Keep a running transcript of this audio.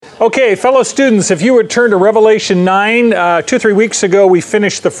Okay, fellow students, if you would turn to Revelation 9. 2 or 3 weeks ago, we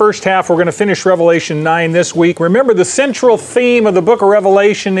finished the first half. We're going to finish Revelation 9 this week. Remember, the central theme of the book of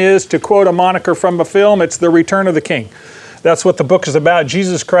Revelation is, to quote a moniker from a film, it's the return of the King. That's what the book is about.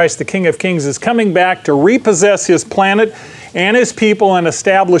 Jesus Christ, the King of Kings, is coming back to repossess his planet and his people and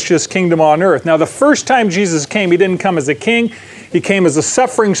establish his kingdom on earth. Now, the first time Jesus came, he didn't come as a king. He came as a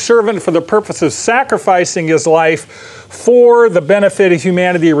suffering servant for the purpose of sacrificing his life for the benefit of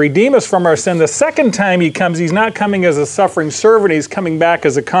humanity to redeem us from our sin. The second time he comes, he's not coming as a suffering servant. He's coming back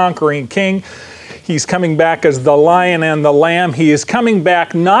as a conquering king. He's coming back as the lion and the lamb. He is coming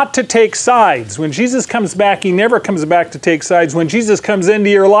back not to take sides. When Jesus comes back, he never comes back to take sides. When Jesus comes into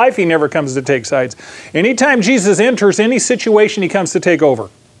your life, he never comes to take sides. Anytime Jesus enters any situation, he comes to take over.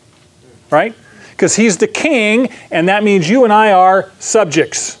 Right? Because he's the king, and that means you and I are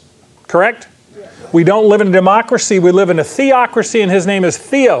subjects. Correct? We don't live in a democracy. We live in a theocracy, and his name is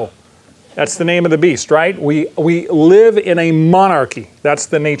Theo. That's the name of the beast, right? We live in a monarchy. That's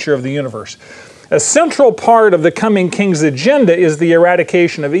the nature of the universe. A central part of the coming king's agenda is the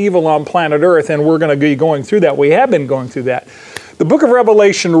eradication of evil on planet Earth, and we're going to be going through that. We have been going through that. The book of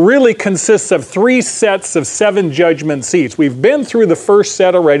Revelation really consists of 3 sets of 7 judgment seats. We've been through the first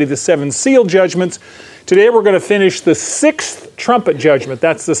set already, the 7 seal judgments. Today we're going to finish the 6th trumpet judgment.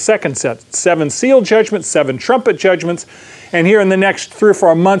 That's the second set. 7 seal judgments, 7 trumpet judgments. And here in the next 3 or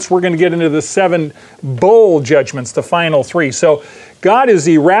 4 months, we're going to get into the 7 bowl judgments, the final 3. So God is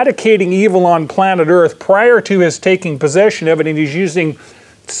eradicating evil on planet Earth prior to his taking possession of it, and he's using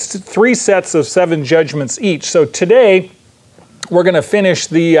 3 sets of 7 judgments each. So today, we're going to finish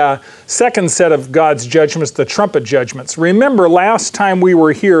the second set of God's judgments, the trumpet judgments. Remember, last time we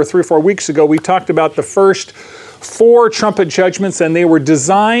were here 3 or 4 weeks ago, we talked about the first 4 trumpet judgments, and they were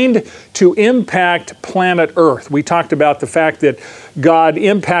designed to impact planet Earth. We talked about the fact that God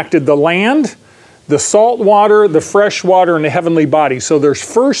impacted the land, the salt water, the fresh water, and the heavenly body. So their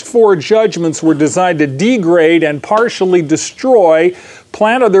first 4 judgments were designed to degrade and partially destroy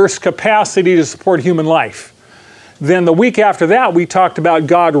planet Earth's capacity to support human life. Then the week after that, we talked about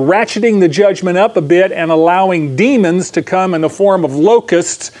God ratcheting the judgment up a bit and allowing demons to come in the form of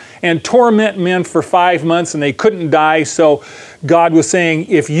locusts and torment men for 5 months, and they couldn't die. So God was saying,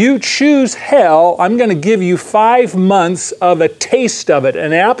 if you choose hell, I'm going to give you 5 months of a taste of it,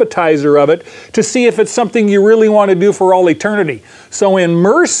 an appetizer of it, to see if it's something you really want to do for all eternity. So in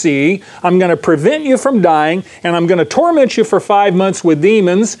mercy, I'm going to prevent you from dying, and I'm going to torment you for 5 months with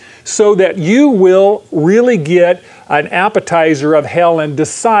demons so that you will really get an appetizer of hell and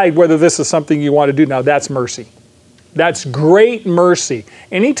decide whether this is something you want to do. Now, that's mercy. That's great mercy.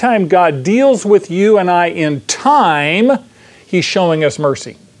 Anytime God deals with you and I in time, he's showing us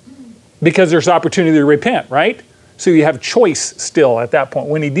mercy. Because there's opportunity to repent, right? So you have choice still at that point.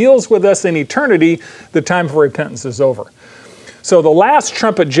 When he deals with us in eternity, the time for repentance is over. So the last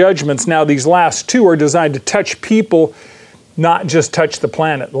trumpet judgments, now these last 2 are designed to touch people, not just touch the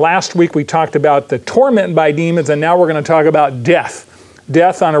planet. Last week we talked about the torment by demons, and now we're going to talk about death.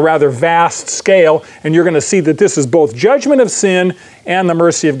 Death on a rather vast scale, and you're going to see that this is both judgment of sin and the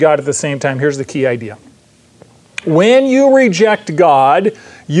mercy of God at the same time. Here's the key idea. When you reject God,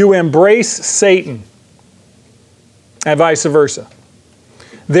 you embrace Satan, and vice versa.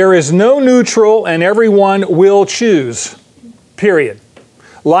 There is no neutral, and everyone will choose, period.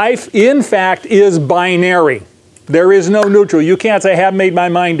 Life, in fact, is binary. There is no neutral. You can't say, I have made my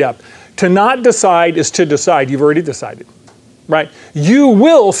mind up. To not decide is to decide. You've already decided. Right? You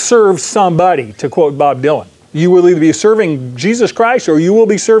will serve somebody, to quote Bob Dylan. You will either be serving Jesus Christ or you will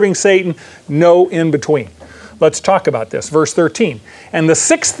be serving Satan. No in between. Let's talk about this. Verse 13. And the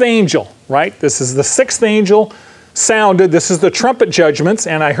 6th angel, right? This is the 6th angel sounded. This is the trumpet judgments.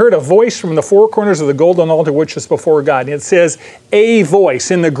 And I heard a voice from the 4 corners of the golden altar which is before God. And it says a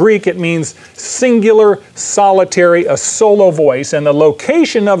voice. In the Greek it means singular, solitary, a solo voice. And the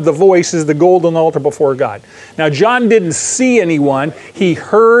location of the voice is the golden altar before God. Now John didn't see anyone. He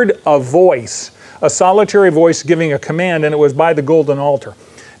heard a voice, a solitary voice giving a command, and it was by the golden altar.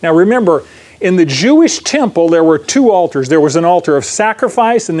 Now remember, in the Jewish temple there were 2 altars. There was an altar of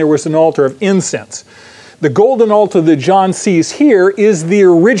sacrifice and there was an altar of incense. The golden altar that John sees here is the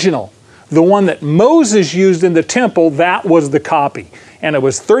original. The one that Moses used in the temple, that was the copy. And it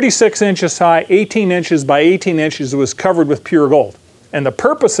was 36 inches high, 18 inches by 18 inches. It was covered with pure gold. And the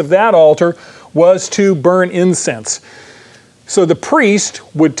purpose of that altar was to burn incense. So the priest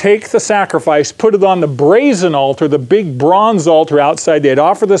would take the sacrifice, put it on the brazen altar, the big bronze altar outside. They'd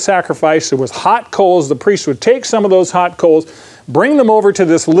offer the sacrifice. There was hot coals. The priest would take some of those hot coals, bring them over to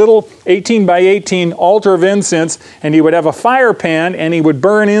this little 18 by 18 altar of incense, and he would have a fire pan, and he would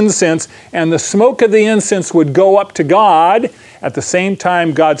burn incense, and the smoke of the incense would go up to God. At the same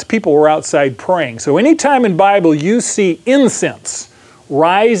time, God's people were outside praying. So anytime in Bible you see incense,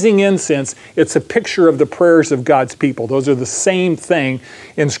 rising incense, it's a picture of the prayers of God's people. Those are the same thing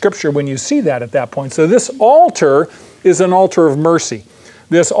in Scripture when you see that at that point. So this altar is an altar of mercy.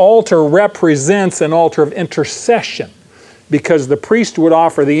 This altar represents an altar of intercession because the priest would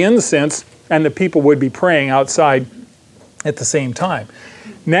offer the incense and the people would be praying outside at the same time.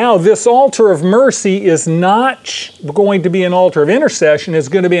 Now, this altar of mercy is not going to be an altar of intercession, it's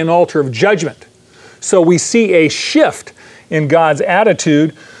going to be an altar of judgment. So we see a shift in God's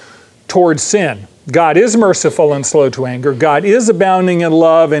attitude towards sin. God is merciful and slow to anger. God is abounding in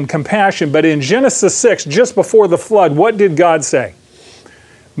love and compassion. But in Genesis 6, just before the flood, what did God say?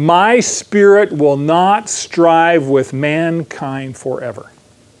 My spirit will not strive with mankind forever.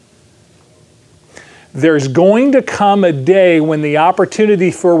 There's going to come a day when the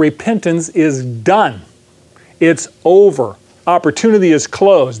opportunity for repentance is done. It's over. Opportunity is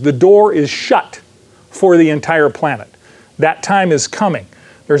closed. The door is shut for the entire planet. That time is coming.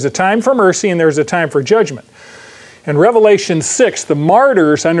 There's a time for mercy and there's a time for judgment. In Revelation 6, the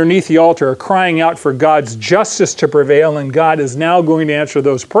martyrs underneath the altar are crying out for God's justice to prevail, and God is now going to answer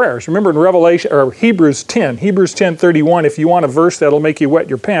those prayers. Remember in Hebrews 10:31, if you want a verse that'll make you wet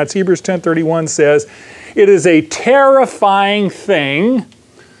your pants, Hebrews 10:31 says, "It is a terrifying thing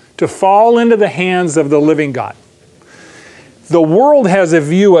to fall into the hands of the living God." The world has a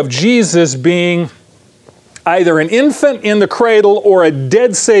view of Jesus being either an infant in the cradle or a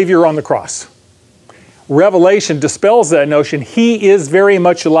dead Savior on the cross. Revelation dispels that notion. He is very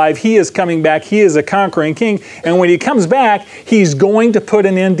much alive. He is coming back. He is a conquering king. And when he comes back, he's going to put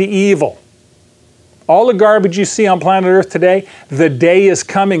an end to evil. All the garbage you see on planet Earth today, the day is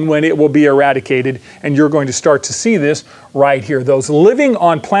coming when it will be eradicated, and you're going to start to see this right here. Those living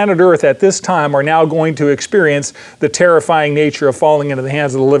on planet Earth at this time are now going to experience the terrifying nature of falling into the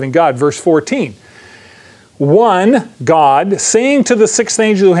hands of the living God. Verse 14. One, God, saying to the sixth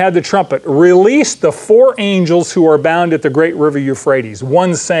angel who had the trumpet, release the 4 angels who are bound at the great river Euphrates.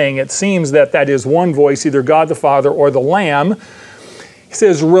 One saying, it seems that is one voice, either God the Father or the Lamb. He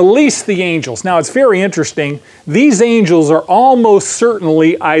says, release the angels. Now, it's very interesting. These angels are almost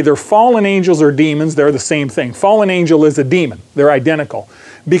certainly either fallen angels or demons. They're the same thing. Fallen angel is a demon. They're identical.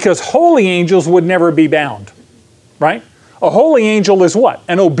 Because holy angels would never be bound, right? A holy angel is what?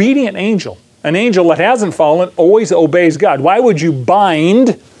 An obedient angel. An angel that hasn't fallen always obeys God. Why would you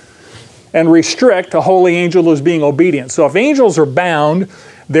bind and restrict a holy angel who's being obedient? So if angels are bound,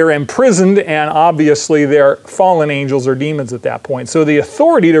 they're imprisoned, and obviously they're fallen angels or demons at that point. So the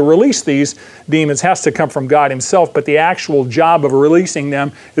authority to release these demons has to come from God himself, but the actual job of releasing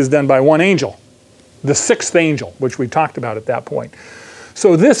them is done by one angel, the sixth angel, which we talked about at that point.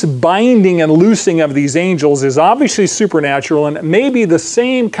 So this binding and loosing of these angels is obviously supernatural and maybe the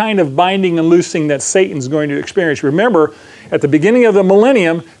same kind of binding and loosing that Satan's going to experience. Remember, at the beginning of the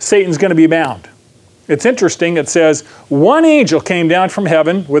millennium, Satan's going to be bound. It's interesting, it says, one angel came down from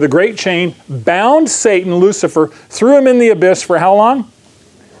heaven with a great chain, bound Satan, Lucifer, threw him in the abyss for how long?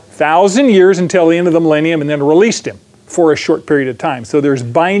 1,000 years until the end of the millennium, and then released him for a short period of time. So there's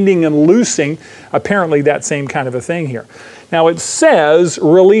binding and loosing, apparently that same kind of a thing here. Now it says,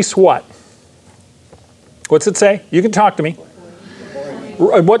 release what? What's it say? You can talk to me.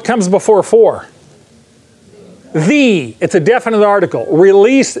 What comes before 4? The. It's a definite article.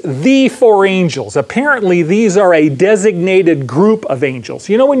 Release the 4 angels. Apparently these are a designated group of angels.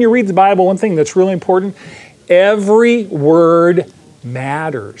 You know, when you read the Bible, one thing that's really important, every word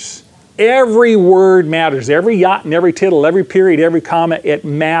matters. Every word matters. Every jot and every tittle, every period, every comma, it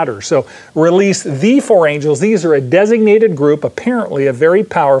matters. So release the 4 angels. These are a designated group, apparently a very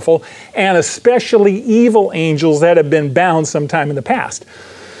powerful and especially evil angels that have been bound sometime in the past.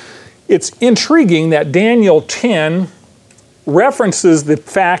 It's intriguing that Daniel 10 references the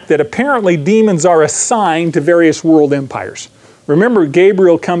fact that apparently demons are assigned to various world empires. Remember,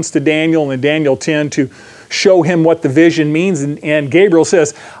 Gabriel comes to Daniel in Daniel 10 to show him what the vision means, and Gabriel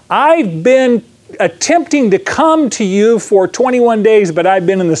says, I've been attempting to come to you for 21 days, but I've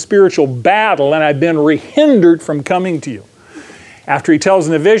been in the spiritual battle and I've been hindered from coming to you. After he tells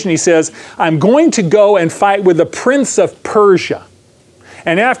in the vision, he says, I'm going to go and fight with the prince of Persia.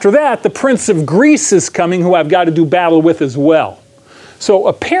 And after that, the prince of Greece is coming, who I've got to do battle with as well. So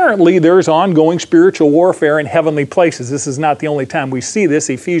apparently there's ongoing spiritual warfare in heavenly places. This is not the only time we see this.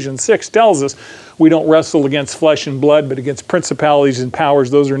 Ephesians 6 tells us we don't wrestle against flesh and blood, but against principalities and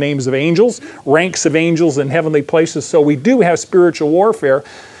powers. Those are names of angels, ranks of angels in heavenly places. So we do have spiritual warfare.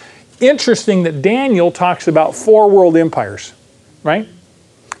 Interesting that Daniel talks about 4 world empires, right?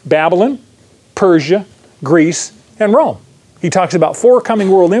 Babylon, Persia, Greece, and Rome. He talks about 4 coming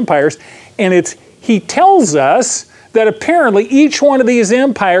world empires, and he tells us that apparently each one of these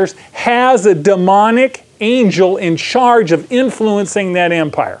empires has a demonic angel in charge of influencing that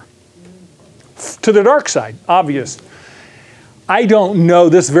empire to the dark side, obvious. I don't know,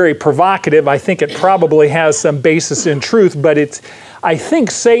 this is very provocative. I think it probably has some basis in truth, but I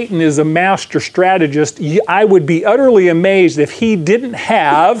think Satan is a master strategist. I would be utterly amazed if he didn't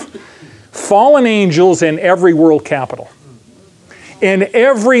have fallen angels in every world capital. In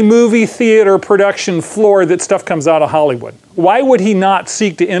every movie theater production floor that stuff comes out of Hollywood. Why would he not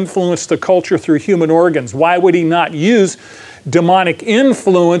seek to influence the culture through human organs? Why would he not use demonic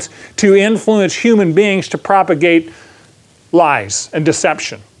influence to influence human beings to propagate lies and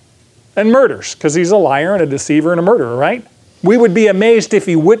deception and murders? Because he's a liar and a deceiver and a murderer, right? We would be amazed if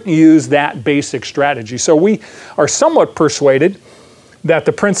he wouldn't use that basic strategy. So we are somewhat persuaded that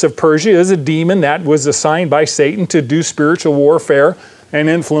the prince of Persia is a demon that was assigned by Satan to do spiritual warfare and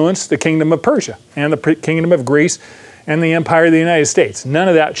influence the kingdom of Persia and the kingdom of Greece and the empire of the United States. None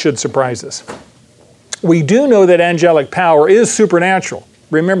of that should surprise us. We do know that angelic power is supernatural.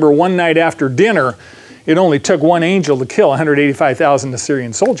 Remember, one night after dinner, it only took one angel to kill 185,000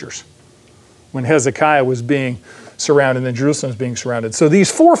 Assyrian soldiers when Hezekiah was being surrounded and Jerusalem was being surrounded. So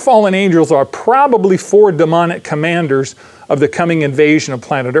these 4 fallen angels are probably 4 demonic commanders of the coming invasion of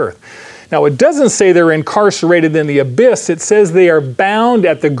planet Earth. Now, it doesn't say they're incarcerated in the abyss. It says they are bound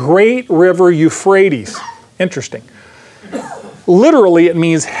at the great river Euphrates. Interesting. Literally, it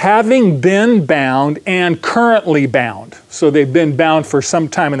means having been bound and currently bound. So they've been bound for some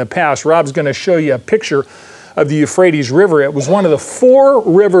time in the past. Rob's going to show you a picture of the Euphrates River. It was one of the 4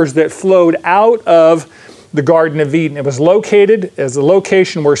 rivers that flowed out of the Garden of Eden. It was located as the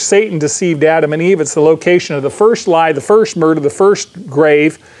location where Satan deceived Adam and Eve. It's the location of the first lie, the first murder, the first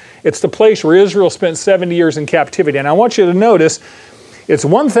grave. It's the place where Israel spent 70 years in captivity. And I want you to notice, it's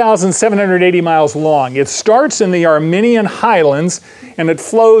 1,780 miles long. It starts in the Armenian highlands, and it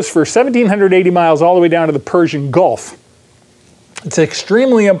flows for 1,780 miles all the way down to the Persian Gulf. It's an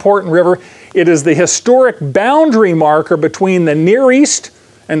extremely important river. It is the historic boundary marker between the Near East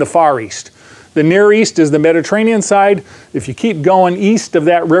and the Far East. The Near East is the Mediterranean side. If you keep going east of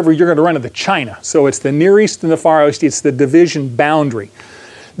that river, you're going to run into China. So it's the Near East and the Far East. It's the division boundary.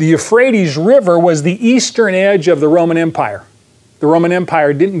 The Euphrates River was the eastern edge of the Roman Empire. The Roman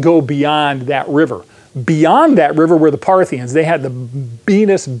Empire didn't go beyond that river. Beyond that river were the Parthians. They had the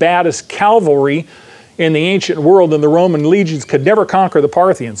meanest, baddest cavalry in the ancient world, and the Roman legions could never conquer the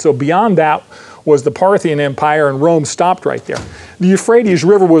Parthians. So beyond that was the Parthian Empire, and Rome stopped right there. The Euphrates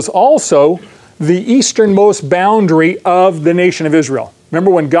River was also the easternmost boundary of the nation of Israel.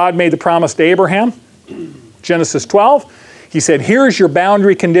 Remember when God made the promise to Abraham? Genesis 12. He said, here's your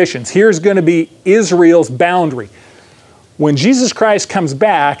boundary conditions. Here's going to be Israel's boundary. When Jesus Christ comes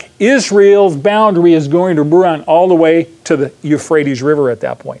back, Israel's boundary is going to run all the way to the Euphrates River at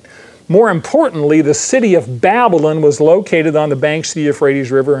that point. More importantly, the city of Babylon was located on the banks of the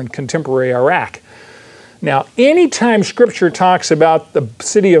Euphrates River in contemporary Iraq. Now, anytime Scripture talks about the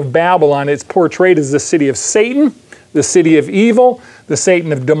city of Babylon, it's portrayed as the city of Satan, the city of evil, the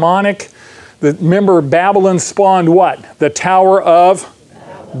Satan of demonic. Remember, Babylon spawned what? The Tower of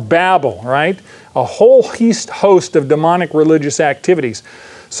Babel, right? A whole host of demonic religious activities.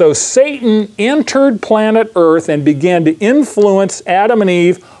 So Satan entered planet Earth and began to influence Adam and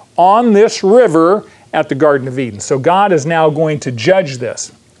Eve on this river at the Garden of Eden. So God is now going to judge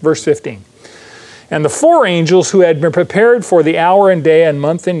this. Verse 15. And the 4 angels who had been prepared for the hour and day and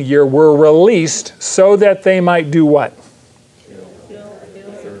month and year were released so that they might do what?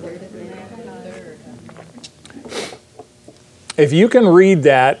 If you can read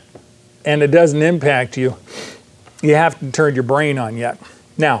that and it doesn't impact you, you haven't turned your brain on yet.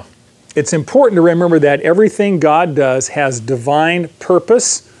 Now, it's important to remember that everything God does has divine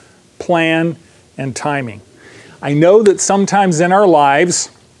purpose, plan, and timing. I know that sometimes in our lives,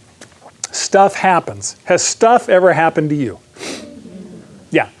 stuff happens. Has stuff ever happened to you?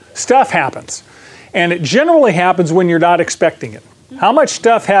 Yeah, stuff happens. And it generally happens when you're not expecting it. How much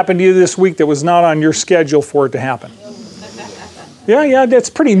stuff happened to you this week that was not on your schedule for it to happen? Yeah, that's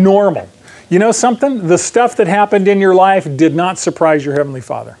pretty normal. You know something? The stuff that happened in your life did not surprise your Heavenly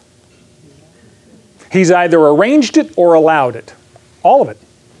Father. He's either arranged it or allowed it. All of it.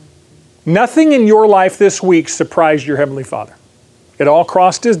 Nothing in your life this week surprised your Heavenly Father. It all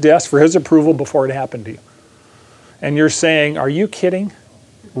crossed His desk for His approval before it happened to you. And you're saying, are you kidding?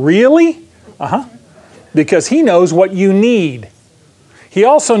 Really? Uh-huh. Because He knows what you need. He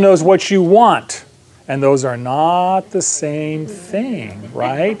also knows what you want. And those are not the same thing,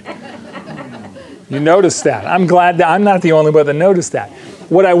 right? You notice that. I'm glad that I'm not the only one that noticed that.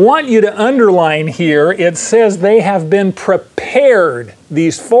 What I want you to underline here, it says they have been prepared.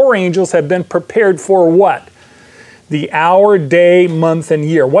 These 4 angels have been prepared for what? The hour, day, month, and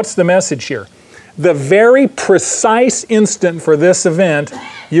year. What's the message here? The very precise instant for this event,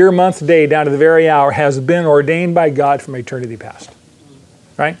 year, month, day, down to the very hour, has been ordained by God from eternity past.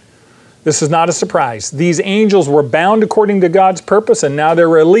 Right? This is not a surprise. These angels were bound according to God's purpose, and now they're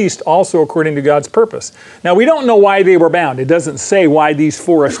released also according to God's purpose. Now, we don't know why they were bound. It doesn't say why these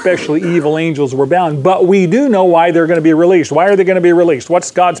 4 especially evil angels were bound, but we do know why they're going to be released. Why are they going to be released? What's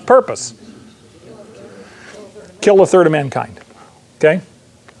God's purpose? Kill a third of mankind. Okay?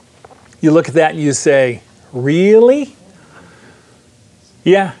 You look at that and you say, really?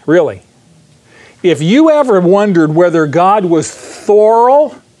 Yeah, really. If you ever wondered whether God was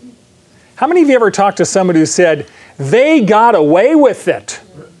thorough, how many of you ever talked to somebody who said, they got away with it?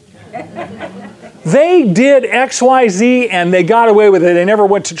 They did X, Y, Z, and they got away with it. They never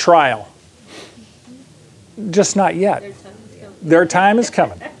went to trial. Just not yet. Their time is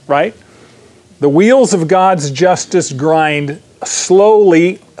coming, right? The wheels of God's justice grind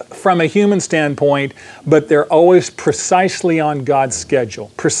slowly from a human standpoint, but they're always precisely on God's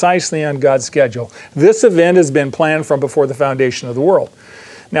schedule. Precisely on God's schedule. This event has been planned from before the foundation of the world.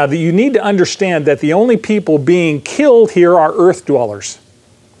 Now, you need to understand that the only people being killed here are earth dwellers.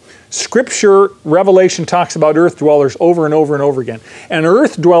 Scripture, Revelation talks about earth dwellers over and over and over again. An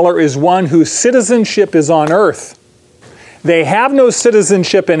earth dweller is one whose citizenship is on earth. They have no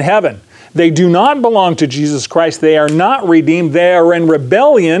citizenship in heaven. They do not belong to Jesus Christ. They are not redeemed. They are in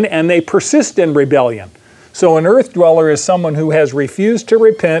rebellion, and they persist in rebellion. So an earth dweller is someone who has refused to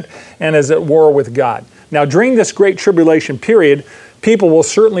repent and is at war with God. Now, during this great tribulation period, people will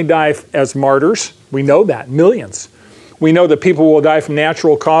certainly die as martyrs. We know that, millions. We know that people will die from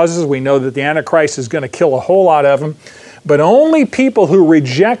natural causes. We know that the Antichrist is going to kill a whole lot of them. But only people who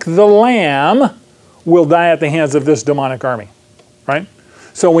reject the Lamb will die at the hands of this demonic army, right?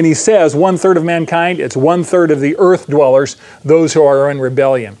 So when he says 1/3 of mankind, it's 1/3 of the earth dwellers, those who are in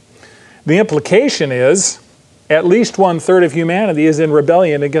rebellion. The implication is at least 1/3 of humanity is in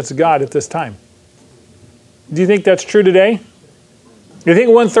rebellion against God at this time. Do you think that's true today? You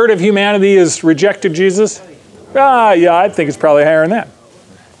think 1/3 of humanity has rejected Jesus? Yeah, I think it's probably higher than that.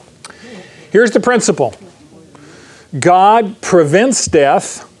 Here's the principle. God prevents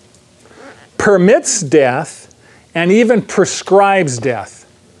death, permits death, and even prescribes death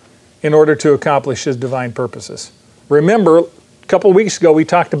in order to accomplish His divine purposes. Remember, a couple of weeks ago we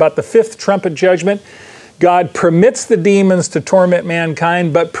talked about the 5th trumpet judgment. God permits the demons to torment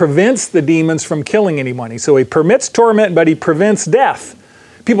mankind, but prevents the demons from killing anyone. So He permits torment, but He prevents death.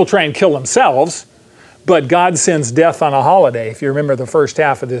 People try and kill themselves, but God sends death on a holiday, if you remember the first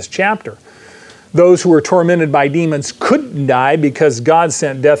half of this chapter. Those who were tormented by demons couldn't die because God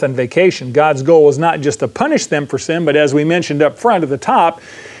sent death on vacation. God's goal was not just to punish them for sin, but as we mentioned up front at the top,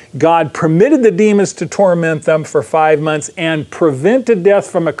 God permitted the demons to torment them for 5 months and prevented death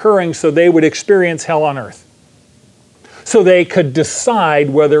from occurring so they would experience hell on earth. So they could decide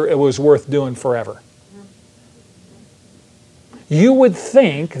whether it was worth doing forever. You would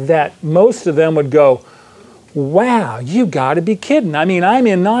think that most of them would go, wow, you got to be kidding. I mean, I'm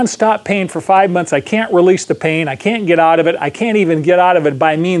in nonstop pain for 5 months. I can't release the pain. I can't get out of it. I can't even get out of it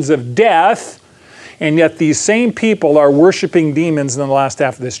by means of death. And yet these same people are worshiping demons in the last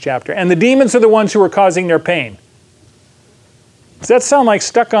half of this chapter. And the demons are the ones who are causing their pain. Does that sound like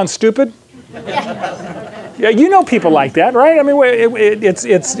Stuck on Stupid? Yeah, you know people like that, right? I mean,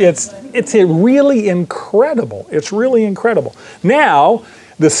 it's really incredible. It's really incredible. Now,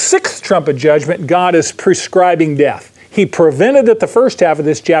 the 6th trumpet judgment, God is prescribing death. He prevented it the first half of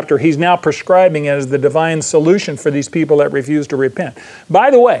this chapter. He's now prescribing it as the divine solution for these people that refuse to repent. By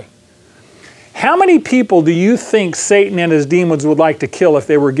the way, how many people do you think Satan and his demons would like to kill if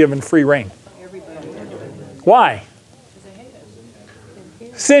they were given free reign? Everybody. Why?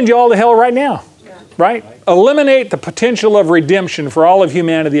 Send you all to hell right now, right? Eliminate the potential of redemption for all of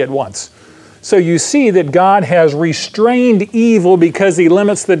humanity at once. So you see that God has restrained evil because He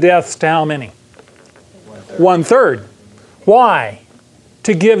limits the deaths to how many? 1/3. Why?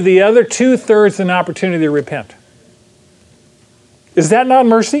 To give the other 2/3 an opportunity to repent. Is that not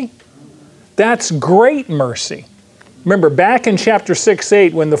mercy? That's great mercy. Remember, back in chapter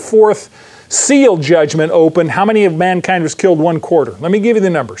 6-8, when the fourth seal judgment opened, how many of mankind was killed? 1/4. Let me give you the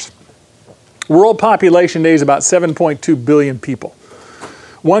numbers. World population today is about 7.2 billion people.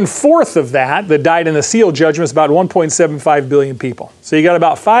 1/4 of that died in the seal judgment is about 1.75 billion people. So you got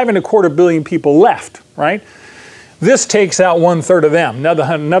about 5.25 billion people left, right? This takes out 1/3 of them,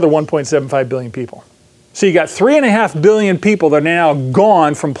 another 1.75 billion people. So you got 3.5 billion people that are now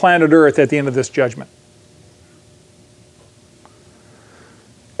gone from planet Earth at the end of this judgment.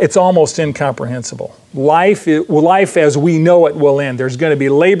 It's almost incomprehensible. Life as we know it will end. There's going to be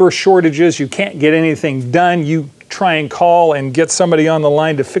labor shortages. You can't get anything done. You try and call and get somebody on the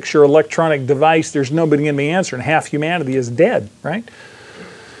line to fix your electronic device. There's nobody going to be answering. Half humanity is dead, right?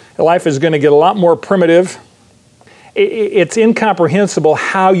 Life is going to get a lot more primitive. It's incomprehensible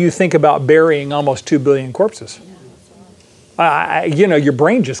how you think about burying almost 2 billion corpses. You know, your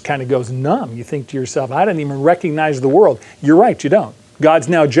brain just kind of goes numb. You think to yourself, I didn't even recognize the world. You're right, you don't. God's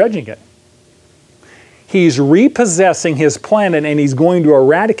now judging it. He's repossessing his planet and he's going to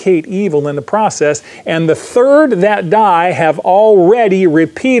eradicate evil in the process. And the third that die have already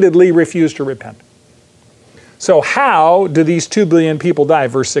repeatedly refused to repent. So how do these 2 billion people die?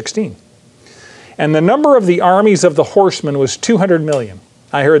 Verse 16. And the number of the armies of the horsemen was 200 million.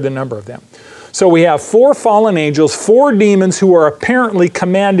 I heard the number of them. So we have 4 fallen angels, 4 demons who are apparently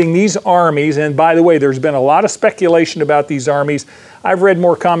commanding these armies. And by the way, there's been a lot of speculation about these armies. I've read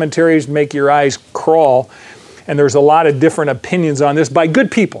more commentaries to make your eyes crawl. And there's a lot of different opinions on this by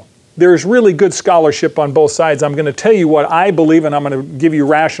good people. There's really good scholarship on both sides. I'm going to tell you what I believe, and I'm going to give you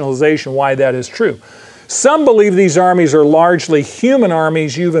rationalization why that is true. Some believe these armies are largely human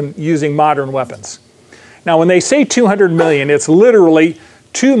armies using modern weapons. Now, when they say 200 million, it's literally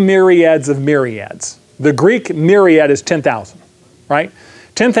 2 myriads of myriads. The Greek myriad is 10,000, right?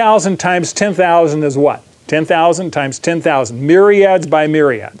 10,000 times 10,000 is what? 10,000 times 10,000. Myriads by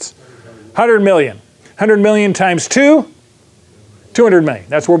myriads. 100 million. 100 million times 2? 200 million.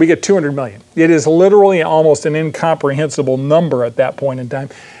 That's where we get 200 million. It is literally almost an incomprehensible number at that point in time.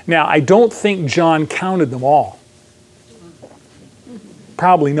 Now, I don't think John counted them all.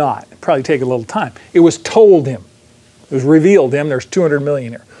 Probably not. It'd probably take a little time. It was told him. It was revealed to him there's 200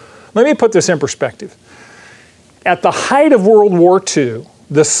 million here. Let me put this in perspective. At the height of World War II,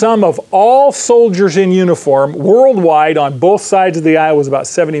 the sum of all soldiers in uniform worldwide on both sides of the aisle was about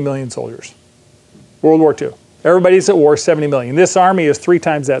 70 million soldiers. World War II. Everybody's at war, 70 million. This army is 3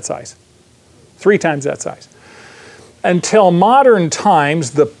 times that size. 3 times that size. Until modern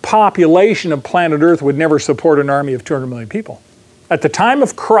times, the population of planet Earth would never support an army of 200 million people. At the time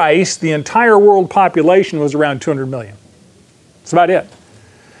of Christ, the entire world population was around 200 million. That's about it.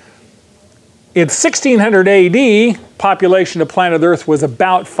 In 1600 AD, population of planet Earth was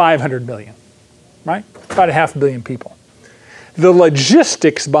about 500 million, right? About 500 million people. The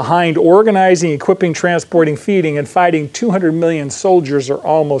logistics behind organizing, equipping, transporting, feeding, and fighting 200 million soldiers are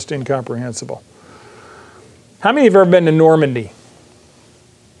almost incomprehensible. How many of you have ever been to Normandy?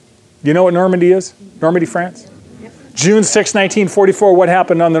 Do you know what Normandy is? Normandy, France? Yep. June 6, 1944, what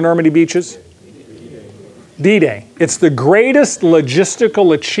happened on the Normandy beaches? D-Day. It's the greatest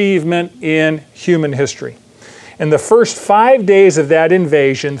logistical achievement in human history. In the first 5 days of that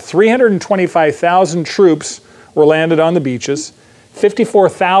invasion, 325,000 troops were landed on the beaches,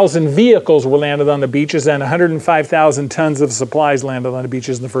 54,000 vehicles were landed on the beaches, and 105,000 tons of supplies landed on the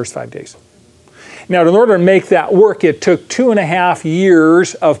beaches in the first 5 days. Now, in order to make that work, it took 2.5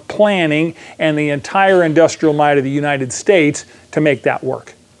 years of planning and the entire industrial might of the United States to make that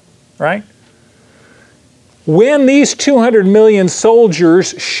work, right? When these 200 million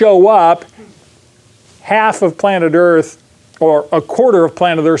soldiers show up, half of planet Earth, or 1/4 of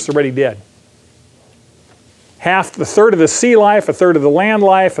planet Earth is already dead. A third of the sea life, 1/3 of the land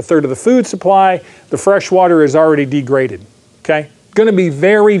life, 1/3 of the food supply, the fresh water is already degraded, okay? Going to be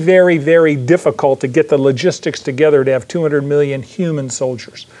very, very, very difficult to get the logistics together to have 200 million human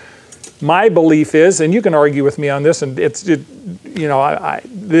soldiers. My belief is, and you can argue with me on this, and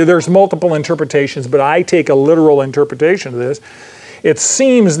there's multiple interpretations, but I take a literal interpretation of this. It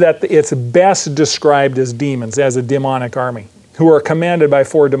seems that it's best described as demons, as a demonic army, who are commanded by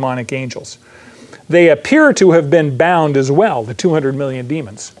 4 demonic angels. They appear to have been bound as well, the 200 million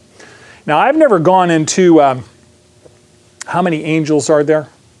demons. Now, I've never gone into how many angels are there?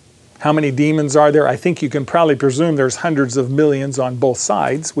 How many demons are there? I think you can probably presume there's hundreds of millions on both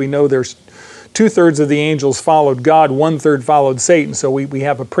sides. We know there's 2/3 of the angels followed God, 1/3 followed Satan. So we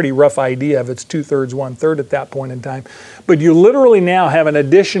have a pretty rough idea if it's 2/3, 1/3 at that point in time. But you literally now have an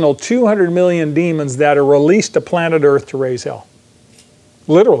additional 200 million demons that are released to planet Earth to raise hell.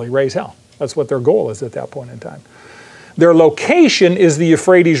 Literally raise hell. That's what their goal is at that point in time. Their location is the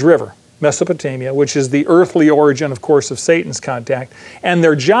Euphrates River, Mesopotamia, which is the earthly origin, of course, of Satan's contact. And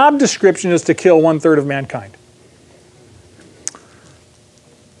their job description is to kill 1/3 of mankind.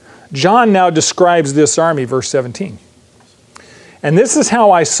 John now describes this army, verse 17. And this is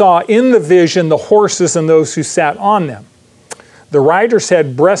how I saw in the vision the horses and those who sat on them. The riders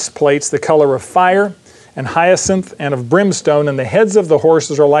had breastplates the color of fire and hyacinth and of brimstone, and the heads of the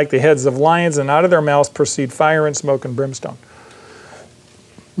horses are like the heads of lions, and out of their mouths proceed fire and smoke and brimstone.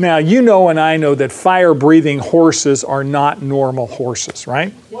 Now, you know and I know that fire-breathing horses are not normal horses,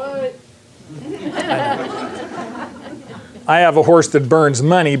 right? What? I have a horse that burns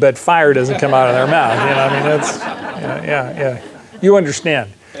money, but fire doesn't come out of their mouth. You know, I mean, that's, yeah. You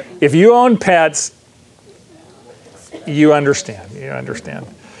understand. If you own pets, you understand.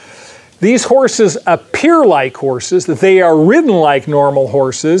 These horses appear like horses, that they are ridden like normal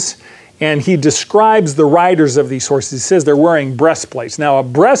horses, and he describes the riders of these horses. He says they're wearing breastplates. Now, a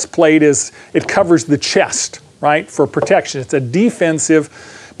breastplate it covers the chest, right, for protection. It's a defensive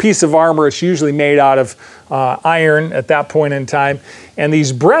piece of armor. It's usually made out of iron at that point in time. And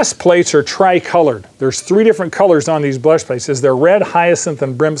these breastplates are tricolored. There's 3 different colors on these breastplates. They're red, hyacinth,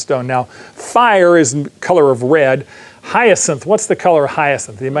 and brimstone. Now, fire is the color of red. Hyacinth, what's the color of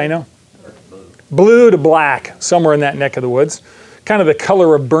hyacinth? Anybody know? Blue to black, somewhere in that neck of the woods. Kind of the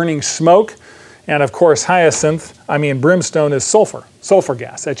color of burning smoke. And of course, brimstone is sulfur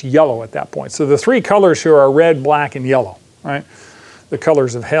gas. That's yellow at that point. So the 3 colors here are red, black, and yellow, right? The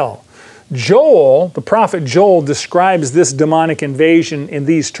colors of hell. Joel, the prophet Joel, describes this demonic invasion in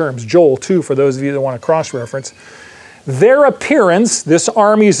these terms. Joel 2, for those of you that want to cross-reference. Their appearance, this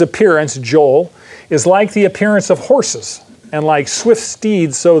army's appearance, Joel, is like the appearance of horses, and like swift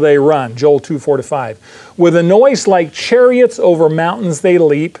steeds so they run. Joel 2, 4-5. With a noise like chariots over mountains they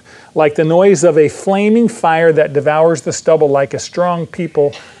leap, like the noise of a flaming fire that devours the stubble, like a strong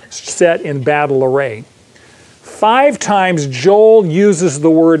people set in battle array. 5 times Joel uses the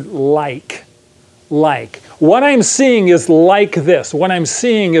word like. What I'm seeing is like this. What I'm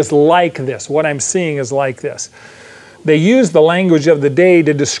seeing is like this. What I'm seeing is like this. They use the language of the day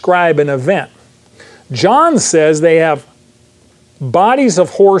to describe an event. John says they have bodies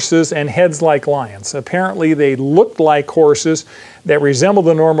of horses and heads like lions. Apparently they looked like horses that resembled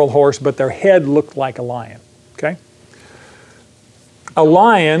the normal horse, but their head looked like a lion. Okay? A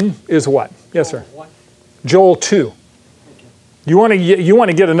lion is what? Yes, sir. Joel 2. You want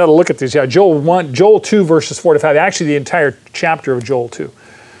to get another look at this? Yeah, Joel 2 verses 4-5. Actually, the entire chapter of Joel 2.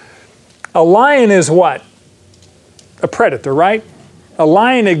 A lion is what? A predator, right? A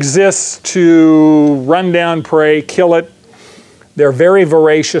lion exists to run down prey, kill it. They're very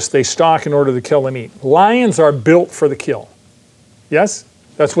voracious. They stalk in order to kill and eat. Lions are built for the kill. Yes?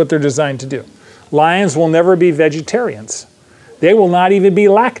 That's what they're designed to do. Lions will never be vegetarians. They will not even be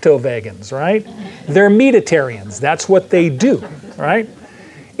lacto-vegans, right? They're meatitarians. That's what they do, right?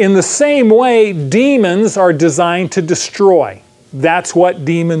 In the same way, demons are designed to destroy. That's what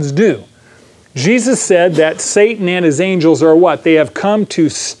demons do. Jesus said that Satan and his angels are what? They have come to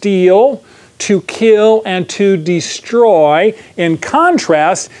steal, to kill, and to destroy. In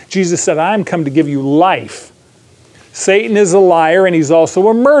contrast, Jesus said, I'm come to give you life. Satan is a liar and he's also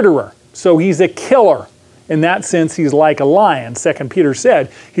a murderer. So he's a killer. In that sense, he's like a lion. 2 Peter said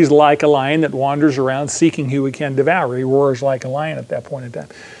he's like a lion that wanders around seeking who he can devour. He roars like a lion at that point in time.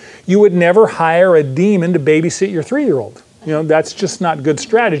 You would never hire a demon to babysit your 3-year-old. You know, that's just not good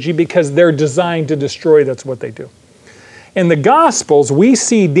strategy because they're designed to destroy. That's what they do. In the Gospels, we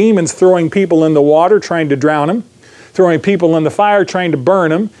see demons throwing people in the water, trying to drown them, throwing people in the fire, trying to burn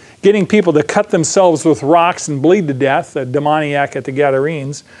them, getting people to cut themselves with rocks and bleed to death, the demoniac at the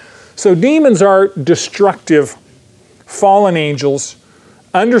Gadarenes. So demons are destructive, fallen angels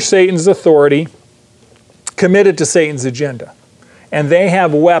under Satan's authority, committed to Satan's agenda. And they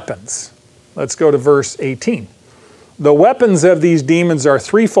have weapons. Let's go to verse 18. The weapons of these demons are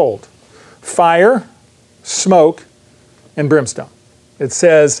threefold: fire, smoke, and brimstone. It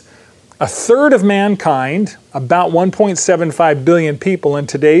says 1/3 of mankind, about 1.75 billion people in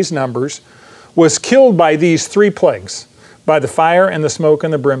today's numbers, was killed by these 3 plagues, by the fire and the smoke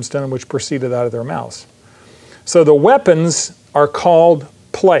and the brimstone which proceeded out of their mouths. So the weapons are called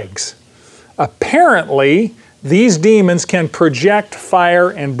plagues. Apparently, these demons can project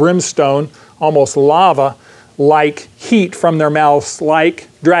fire and brimstone, almost lava, like heat from their mouths, like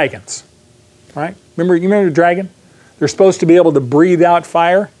dragons. Right? You remember the dragon? They're supposed to be able to breathe out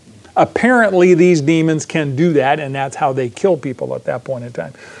fire. Apparently, these demons can do that, and that's how they kill people at that point in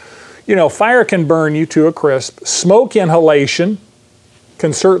time. You know, fire can burn you to a crisp. Smoke inhalation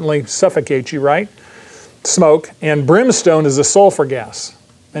can certainly suffocate you, right? smoke, and brimstone is a sulfur gas.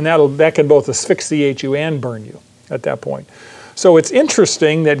 And that can both asphyxiate you and burn you at that point. So it's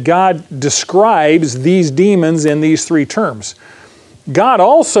interesting that God describes these demons in these three terms. God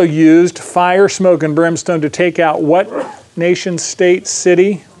also used fire, smoke, and brimstone to take out what nation, state,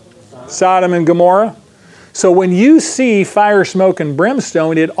 city? Sodom and Gomorrah. So when you see fire, smoke, and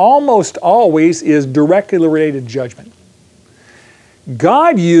brimstone, it almost always is directly related to judgment.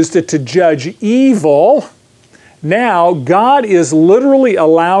 God used it to judge evil. Now, God is literally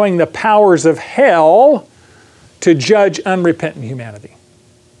allowing the powers of hell to judge unrepentant humanity.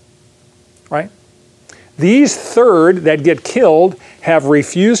 Right? These third that get killed have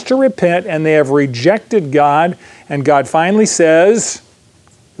refused to repent and they have rejected God, and God finally says,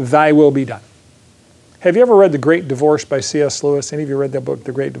 "Thy will be done." Have you ever read The Great Divorce by C.S. Lewis? Any of you read that book,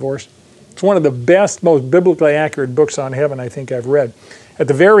 The Great Divorce? It's one of the best, most biblically accurate books on heaven I think I've read. At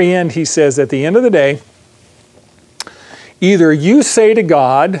the very end, he says, at the end of the day, either you say to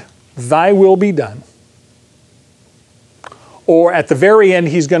God, "Thy will be done," or at the very end,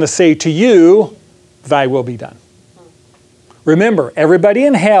 he's going to say to you, "Thy will be done." Remember, everybody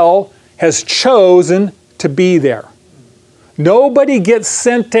in hell has chosen to be there. Nobody gets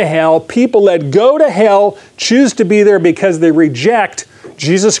sent to hell. People that go to hell choose to be there because they reject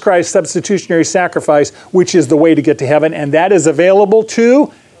Jesus Christ's substitutionary sacrifice, which is the way to get to heaven, and that is available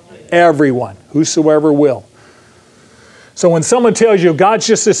to everyone, whosoever will. So when someone tells you God's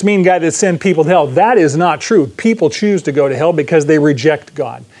just this mean guy that sends people to hell, that is not true. People choose to go to hell because they reject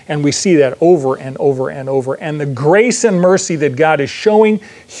God. And we see that over and over and over. And the grace and mercy that God is showing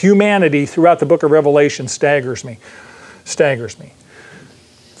humanity throughout the book of Revelation staggers me.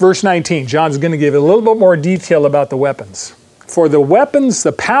 Verse 19, John's going to give a little bit more detail about the weapons. For the weapons,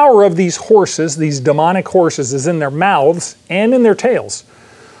 the power of these horses, these demonic horses, is in their mouths and in their tails.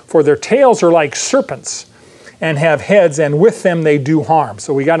 For their tails are like serpents and have heads, and with them they do harm.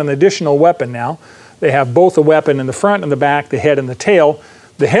 So we got an additional weapon now. They have both a weapon in the front and the back, the head and the tail.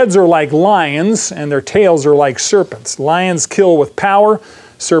 The heads are like lions, and their tails are like serpents. Lions kill with power.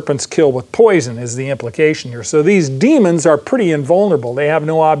 Serpents kill with poison is the implication here. So these demons are pretty invulnerable. They have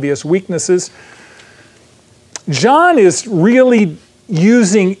no obvious weaknesses. John is really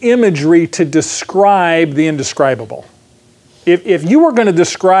using imagery to describe the indescribable. If you were going to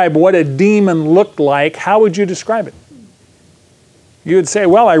describe what a demon looked like, how would you describe it? You would say,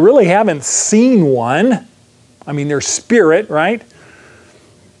 well, I really haven't seen one. I mean, they're spirit, right?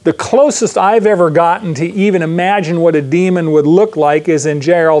 The closest I've ever gotten to even imagine what a demon would look like is in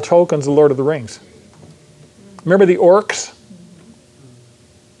J.R.R. Tolkien's The Lord of the Rings. Remember the orcs?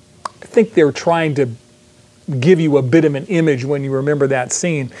 I think they're trying to give you a bit of an image when you remember that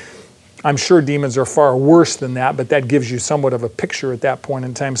scene. I'm sure demons are far worse than that, but that gives you somewhat of a picture at that point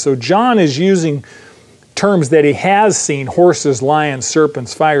in time. So John is using terms that he has seen, horses, lions,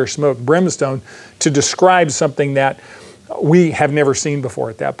 serpents, fire, smoke, brimstone, to describe something that we have never seen before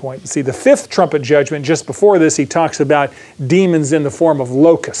at that point. See, the fifth trumpet judgment, just before this, he talks about demons in the form of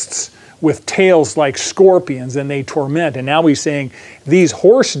locusts with tails like scorpions, and they torment. And now he's saying these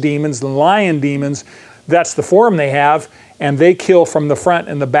horse demons, the lion demons, that's the form they have, and they kill from the front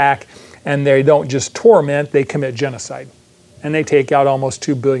and the back, and they don't just torment, they commit genocide. And they take out almost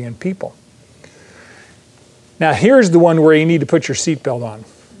 2 billion people. Now here's the one where you need to put your seatbelt on.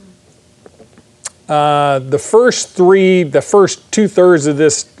 The first 2/3 of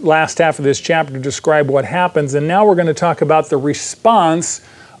this last half of this chapter describe what happens, and now we're going to talk about the response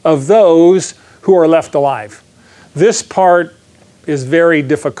of those who are left alive. This part is very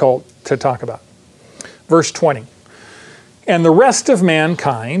difficult to talk about. Verse 20, and the rest of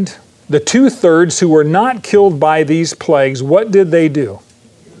mankind, the 2/3 who were not killed by these plagues, what did they do?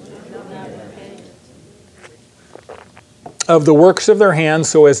 Of the works of their hands,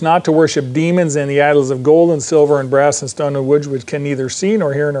 so as not to worship demons and the idols of gold and silver and brass and stone and wood, which can neither see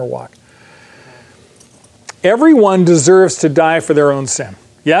nor hear nor walk. Everyone deserves to die for their own sin.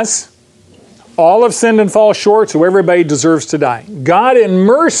 Yes? All have sinned and fall short, so everybody deserves to die. God in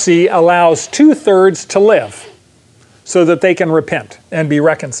mercy allows 2/3 to live so that they can repent and be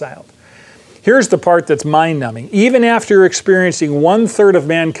reconciled. Here's the part that's mind-numbing. Even after experiencing 1/3 of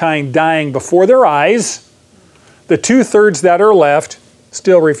mankind dying before their eyes, the 2/3 that are left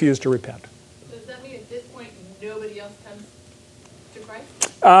still refuse to repent. Does that mean at this point nobody else comes to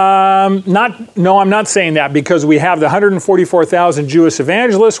Christ? No, I'm not saying that, because we have the 144,000 Jewish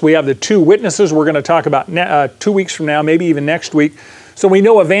evangelists. We have the 2 witnesses we're going to talk about 2 weeks from now, maybe even next week. So we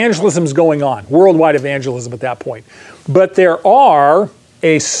know evangelism's going on, worldwide evangelism at that point. But there are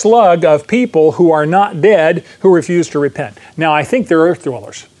a slug of people who are not dead who refuse to repent. Now, I think they're earth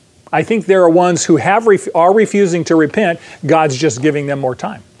dwellers. I think there are ones who are refusing to repent. God's just giving them more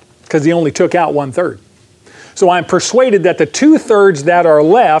time because he only took out 1/3. So I'm persuaded that the 2/3 that are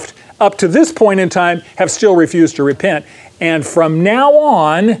left up to this point in time have still refused to repent. And from now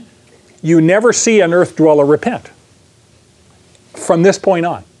on, you never see an earth dweller repent. From this point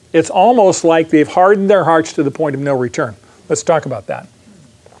on. It's almost like they've hardened their hearts to the point of no return. Let's talk about that.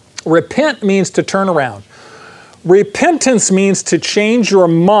 Repent means to turn around. Repentance means to change your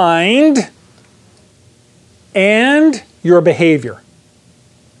mind and your behavior.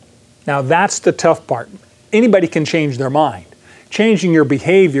 Now that's the tough part. Anybody can change their mind. Changing your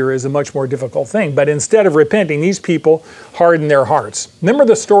behavior is a much more difficult thing. But instead of repenting, these people harden their hearts. Remember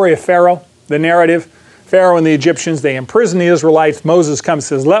the story of Pharaoh, the narrative? Pharaoh and the Egyptians, they imprison the Israelites. Moses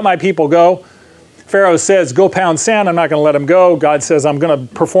comes and says, let my people go. Pharaoh says, go pound sand. I'm not going to let them go. God says, I'm going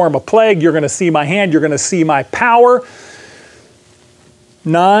to perform a plague. You're going to see my hand. You're going to see my power.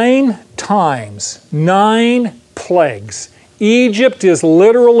 9 times, 9 plagues. Egypt is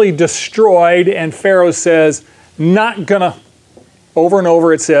literally destroyed, and Pharaoh says, not going to. Over and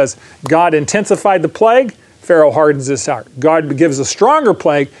over it says, God intensified the plague. Pharaoh hardens his heart. God gives a stronger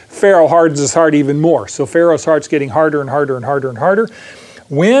plague. Pharaoh hardens his heart even more. So Pharaoh's heart's getting harder and harder and harder and harder.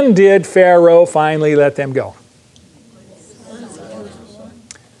 When did Pharaoh finally let them go?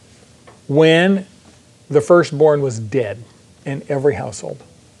 When the firstborn was dead in every household.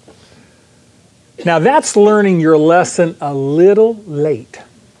 Now that's learning your lesson a little late.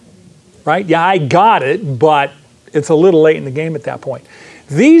 Right? Yeah, I got it, but it's a little late in the game at that point.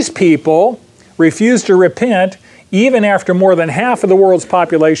 These people refuse to repent even after more than half of the world's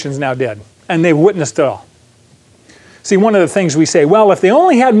population is now dead. And they've witnessed it all. See, one of the things we say, well, if they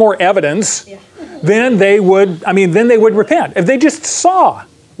only had more evidence, then they would repent. If they just saw,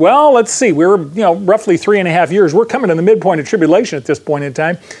 well, let's see, we're roughly 3.5 years. We're coming to the midpoint of tribulation at this point in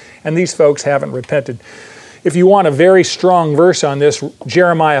time, and these folks haven't repented. If you want a very strong verse on this,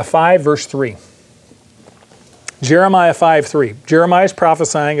 Jeremiah 5, verse 3. Jeremiah 5:3. Jeremiah is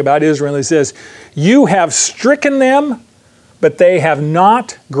prophesying about Israel. He says, you have stricken them, but they have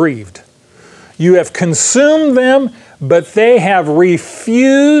not grieved. You have consumed them, but they have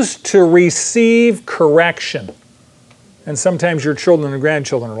refused to receive correction. And sometimes your children and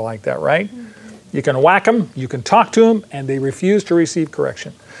grandchildren are like that, right? You can whack them, you can talk to them, and they refuse to receive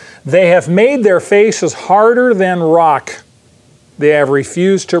correction. They have made their faces harder than rock. They have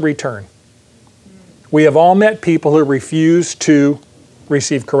refused to return. We have all met people who refuse to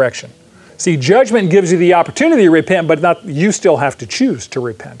receive correction. See, judgment gives you the opportunity to repent, but you still have to choose to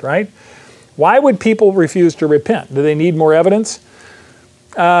repent, right? Why would people refuse to repent? Do they need more evidence?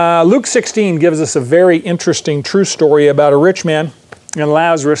 Luke 16 gives us a very interesting true story about a rich man and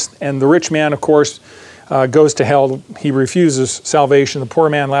Lazarus. And the rich man, of course, goes to hell. He refuses salvation. The poor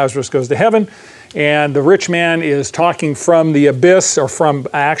man, Lazarus, goes to heaven. And the rich man is talking from the abyss, or from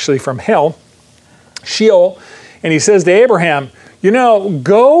hell, Sheol, and he says to Abraham,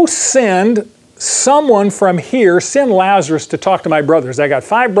 go send someone from here, send Lazarus to talk to my brothers. I got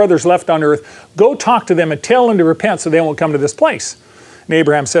 5 brothers left on earth. Go talk to them and tell them to repent so they won't come to this place. And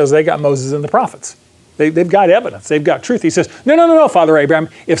Abraham says, they got Moses and the prophets. They've got evidence. They've got truth. He says, no, Father Abraham.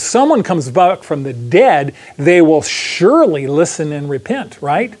 If someone comes back from the dead, they will surely listen and repent,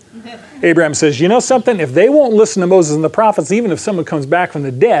 right? Abraham says, you know something? If they won't listen to Moses and the prophets, even if someone comes back from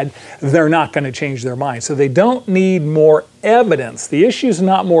the dead, they're not going to change their mind. So they don't need more evidence. The issue is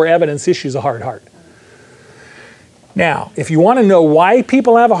not more evidence. The issue is a hard heart. Now, if you want to know why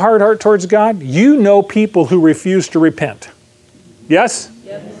people have a hard heart towards God, you know people who refuse to repent. Yes?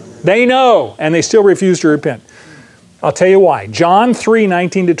 Yes. They know, and they still refuse to repent. I'll tell you why. John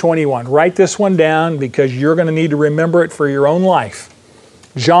 3:19-21. Write this one down because you're going to need to remember it for your own life.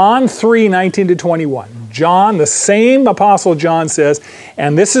 John 3:19-21. John, the same Apostle John says,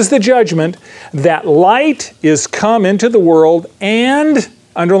 and this is the judgment, that light is come into the world, and,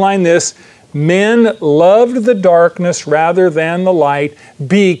 underline this, men loved the darkness rather than the light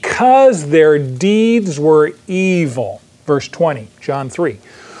because their deeds were evil. Verse 20, John 3.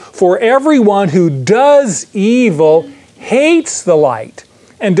 For everyone who does evil hates the light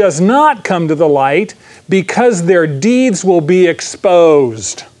and does not come to the light because their deeds will be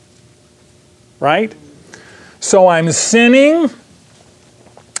exposed. Right? So I'm sinning.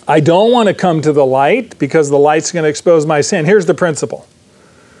 I don't want to come to the light because the light's going to expose my sin. Here's the principle.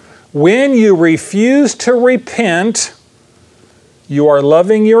 When you refuse to repent, you are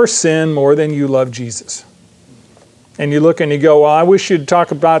loving your sin more than you love Jesus. And you look and you go, well, I wish you'd talk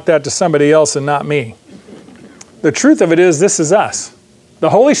about that to somebody else and not me. The truth of it is, this is us. The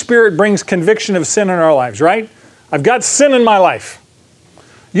Holy Spirit brings conviction of sin in our lives, right? I've got sin in my life.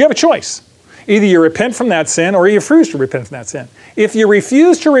 You have a choice. Either you repent from that sin or you refuse to repent from that sin. If you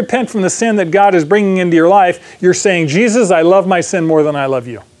refuse to repent from the sin that God is bringing into your life, you're saying, Jesus, I love my sin more than I love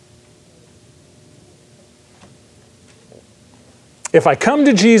you. If I come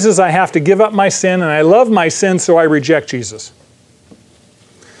to Jesus, I have to give up my sin, and I love my sin, so I reject Jesus.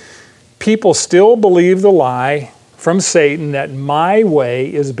 People still believe the lie from Satan that my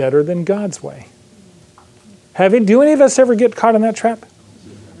way is better than God's way. Do any of us ever get caught in that trap?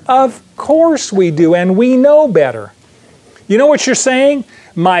 Of course we do, and we know better. You know what you're saying?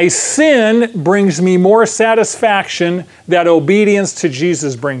 My sin brings me more satisfaction than obedience to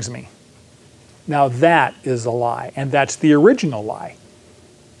Jesus brings me. Now that is a lie, and that's the original lie.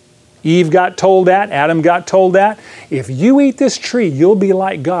 Eve got told that, Adam got told that. If you eat this tree, you'll be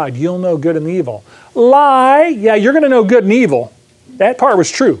like God. You'll know good and evil. Lie. Yeah, you're going to know good and evil. That part was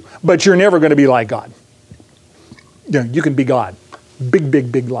true, but you're never going to be like God. You can be God. Big,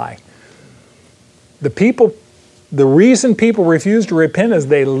 big, big lie. The reason people refuse to repent is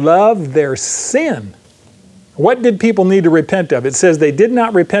they love their sin. What did people need to repent of? It says they did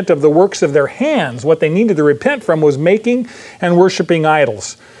not repent of the works of their hands. What they needed to repent from was making and worshiping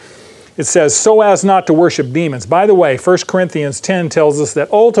idols. It says, so as not to worship demons. By the way, 1 Corinthians 10 tells us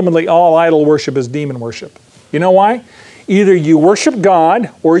that ultimately all idol worship is demon worship. You know why? Either you worship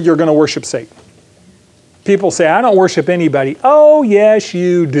God or you're going to worship Satan. People say, I don't worship anybody. Oh, yes,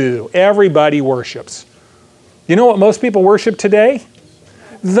 you do. Everybody worships. You know what most people worship today?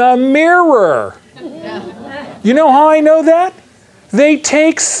 The mirror. You know how I know that? They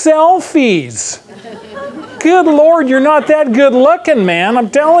take selfies. Good Lord, you're not that good looking, man. I'm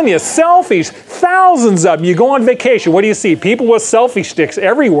telling you, selfies. Thousands of them. You go on vacation. What do you see? People with selfie sticks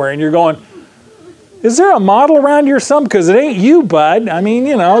everywhere. And you're going, is there a model around here or something? Because it ain't you, bud. I mean,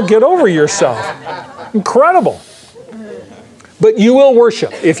 get over yourself. Incredible. But you will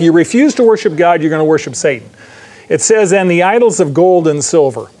worship. If you refuse to worship God, you're going to worship Satan. It says, and the idols of gold and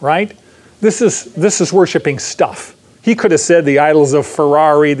silver, right? This is worshiping stuff. He could have said the idols of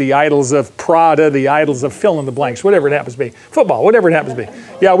Ferrari, the idols of Prada, the idols of fill in the blanks, whatever it happens to be. Football, whatever it happens to be.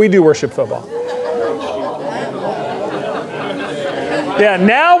 Yeah, we do worship football. Yeah,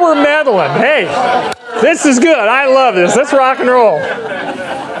 now we're meddling. Hey, this is good. I love this. Let's rock and roll.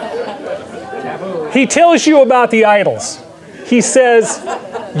 He tells you about the idols. He says,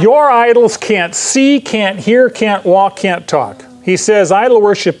 your idols can't see, can't hear, can't walk, can't talk. He says idol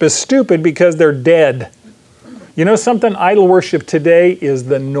worship is stupid because they're dead. You know something? Idol worship today is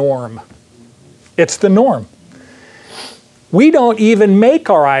the norm. It's the norm. We don't even make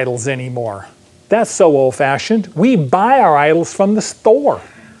our idols anymore. That's so old-fashioned. We buy our idols from the store.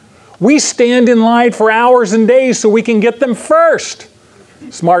 We stand in line for hours and days so we can get them first.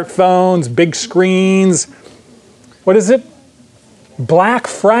 Smartphones, big screens. What is it? Black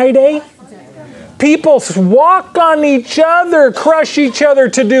Friday? People walk on each other, crush each other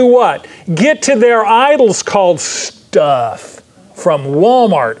to do what? Get to their idols called stuff from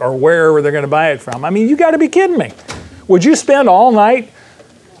Walmart or wherever they're going to buy it from. I mean, you got to be kidding me. Would you spend all night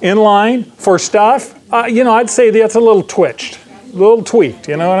in line for stuff? I'd say that's a little twitched, a little tweaked,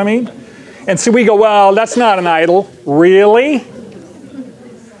 you know what I mean? And so we go, well, that's not an idol. Really?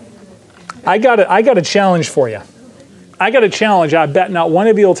 I got a challenge for you. I got a challenge. I bet not one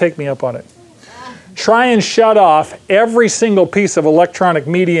of you will take me up on it. Try and shut off every single piece of electronic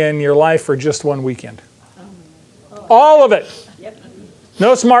media in your life for just one weekend. All of it.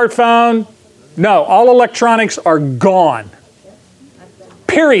 No smartphone. No, all electronics are gone.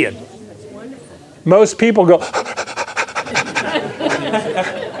 Period. Most people go,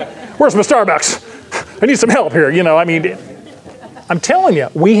 where's my Starbucks? I need some help here. I'm telling you,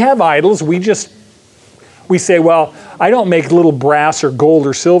 we have idols. We say, well, I don't make little brass or gold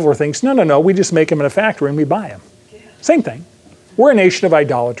or silver things. No. We just make them in a factory and we buy them. Same thing. We're a nation of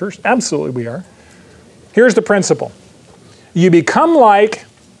idolaters. Absolutely we are. Here's the principle. You become like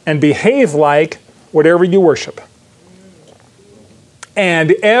and behave like whatever you worship.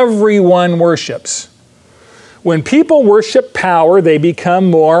 And everyone worships. When people worship power, they become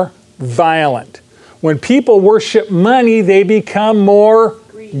more violent. When people worship money, they become more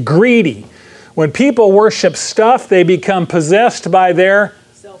greedy. When people worship stuff, they become possessed by their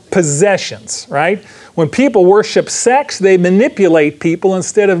possessions, right? When people worship sex, they manipulate people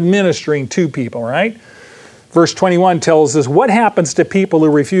instead of ministering to people, right? Verse 21 tells us what happens to people who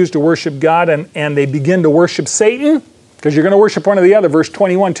refuse to worship God and they begin to worship Satan, because you're going to worship one or the other. Verse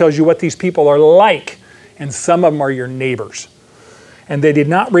 21 tells you what these people are like, and some of them are your neighbors. And they did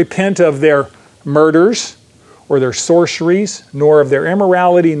not repent of their murders or their sorceries, nor of their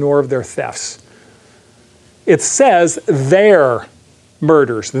immorality, nor of their thefts. It says their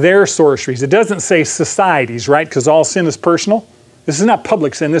murders, their sorceries. It doesn't say societies, right? Because all sin is personal. This is not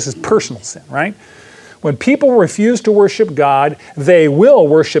public sin, this is personal sin, right? When people refuse to worship God, they will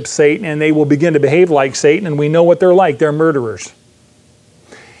worship Satan and they will begin to behave like Satan, and we know what they're like. They're murderers.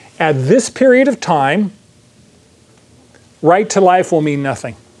 At this period of time, right to life will mean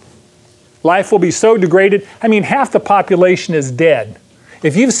nothing. Life will be so degraded. I mean, half the population is dead.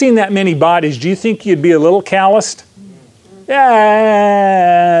 If you've seen that many bodies, do you think you'd be a little calloused?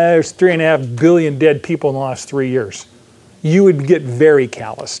 Yeah, there's 3.5 billion dead people in the last 3 years. You would get very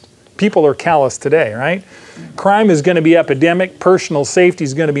calloused. People are callous today, right? Crime is going to be epidemic. Personal safety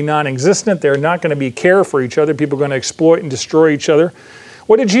is going to be non-existent. They're not going to be care for each other. People are going to exploit and destroy each other.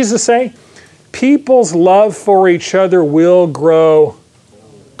 What did Jesus say? People's love for each other will grow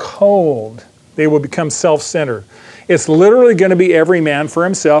cold. They will become self-centered. It's literally going to be every man for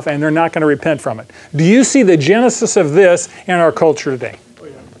himself, and they're not going to repent from it. Do you see the genesis of this in our culture today? Oh,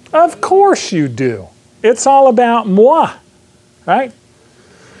 yeah. Of course you do. It's all about moi, right?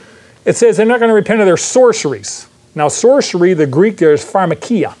 It says they're not going to repent of their sorceries. Now, sorcery, the Greek there is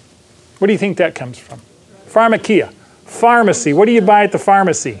pharmakia. What do you think that comes from? Pharmakia. Pharmacy. What do you buy at the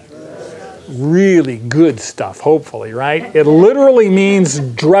pharmacy? Really good stuff, hopefully, right? It literally means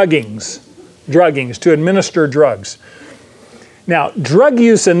druggings, to administer drugs. Now, drug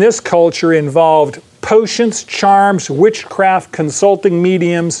use in this culture involved potions, charms, witchcraft, consulting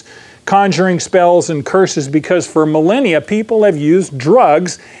mediums, conjuring spells and curses, because for millennia people have used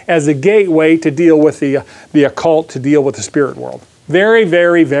drugs as a gateway to deal with the occult, to deal with the spirit world. Very,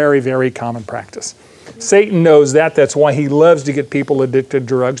 very, very, very common practice. Satan knows that. That's why he loves to get people addicted to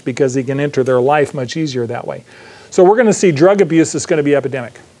drugs, because he can enter their life much easier that way. So we're going to see drug abuse is going to be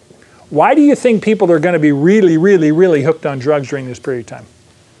epidemic. Why do you think people are going to be really, really, really hooked on drugs during this period of time?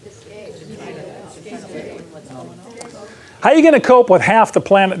 How are you going to cope with half the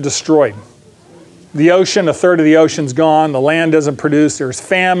planet destroyed? The ocean, a third of the ocean's gone. The land doesn't produce. There's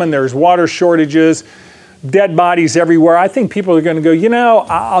famine. There's water shortages. Dead bodies everywhere. I think people are going to go, you know,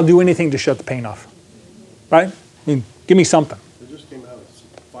 I'll do anything to shut the pain off. Right? I mean, give me something. They just came out of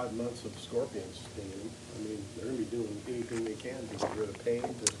 5 months of scorpions stinging. I mean, they're going to be doing anything they can to get rid of pain,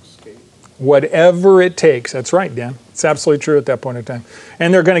 to escape. Whatever it takes. That's right, Dan. It's absolutely true at that point in time.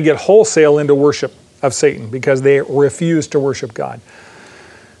 And they're going to get wholesale into worship of Satan because they refuse to worship God.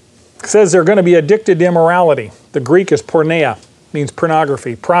 It says they're going to be addicted to immorality. The Greek is porneia, means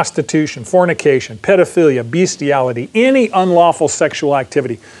pornography, prostitution, fornication, pedophilia, bestiality, any unlawful sexual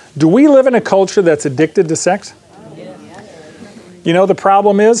activity. Do we live in a culture that's addicted to sex? You know, the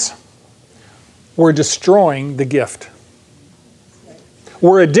problem is we're destroying the gift.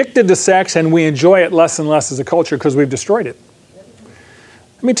 We're addicted to sex and we enjoy it less and less as a culture because we've destroyed it.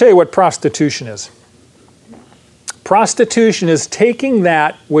 Let me tell you what prostitution is. Prostitution is taking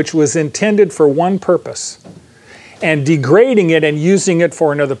that which was intended for one purpose and degrading it and using it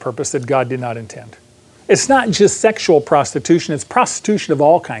for another purpose that God did not intend. It's not just sexual prostitution, it's prostitution of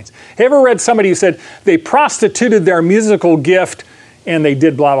all kinds. Have you ever read somebody who said they prostituted their musical gift and they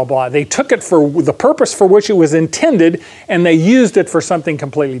did blah, blah, blah. They took it for the purpose for which it was intended and they used it for something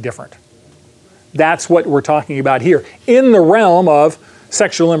completely different. That's what we're talking about here in the realm of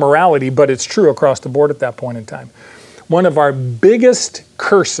sexual immorality, but it's true across the board at that point in time. One of our biggest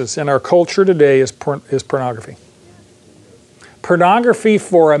curses in our culture today is pornography. Pornography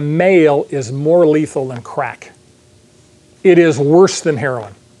for a male is more lethal than crack. It is worse than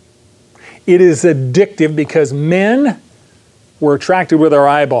heroin. It is addictive because men were attracted with our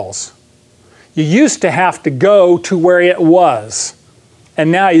eyeballs. You used to have to go to where it was,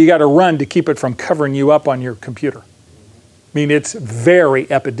 and now you got to run to keep it from covering you up on your computer. I mean, it's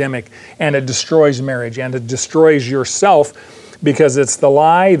very epidemic, and it destroys marriage, and it destroys yourself because it's the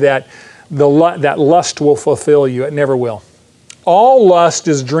lie that that lust will fulfill you. It never will. All lust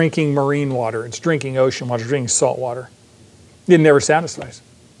is drinking marine water. It's drinking ocean water, it's drinking salt water. It never satisfies.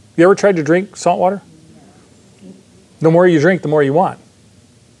 You ever tried to drink salt water? The more you drink, the more you want.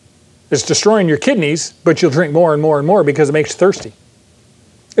 It's destroying your kidneys, but you'll drink more and more and more because it makes you thirsty.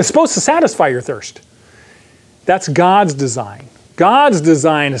 It's supposed to satisfy your thirst. That's God's design. God's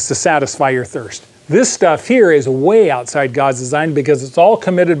design is to satisfy your thirst. This stuff here is way outside God's design because it's all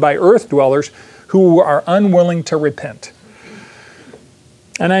committed by earth dwellers who are unwilling to repent.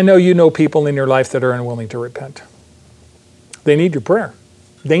 And I know you know people in your life that are unwilling to repent. They need your prayer.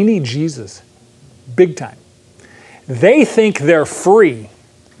 They need Jesus. Big time. They think they're free.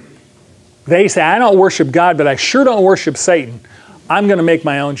 They say, I don't worship God, but I sure don't worship Satan. I'm going to make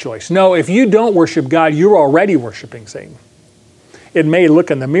my own choice. No, if you don't worship God, you're already worshiping Satan. It may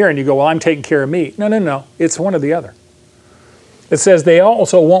look in the mirror and you go, well, I'm taking care of me. No. It's one or the other. It says they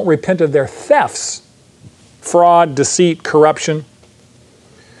also won't repent of their thefts, fraud, deceit, corruption.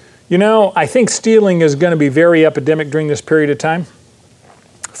 You know, I think stealing is going to be very epidemic during this period of time.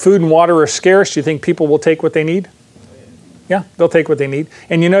 Food and water are scarce. Do you think people will take what they need? Yeah, they'll take what they need.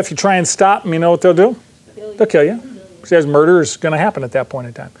 And you know, if you try and stop them, you know what they'll do? They'll kill you. Because murder is going to happen at that point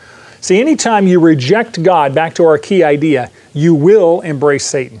in time. See, anytime you reject God, back to our key idea, you will embrace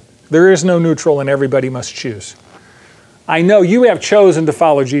Satan. There is no neutral and everybody must choose. I know you have chosen to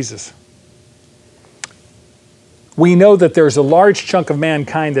follow Jesus. We know that there's a large chunk of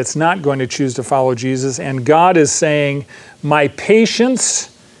mankind that's not going to choose to follow Jesus, and God is saying, my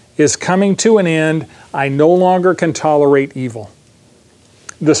patience is coming to an end. I no longer can tolerate evil.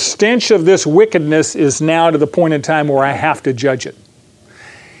 The stench of this wickedness is now to the point in time where I have to judge it.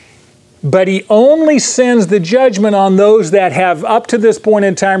 But He only sends the judgment on those that have, up to this point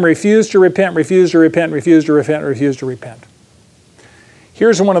in time, refused to repent, refused to repent, refused to repent, refused to repent.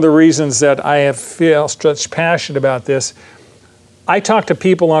 Here's one of the reasons that I feel such passion about this. I talk to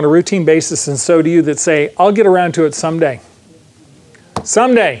people on a routine basis, and so do you, that say, I'll get around to it someday.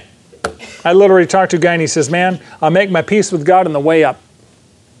 Someday. I literally talked to a guy and he says, man, I'll make my peace with God on the way up.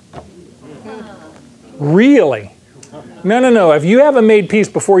 Really? No. If you haven't made peace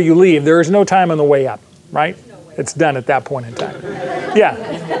before you leave, there is no time on the way up, right? It's done at that point in time. Yeah,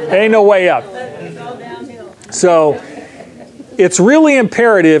 there ain't no way up. So it's really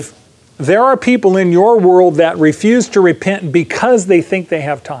imperative. There are people in your world that refuse to repent because they think they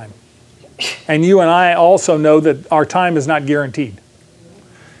have time. And you and I also know that our time is not guaranteed.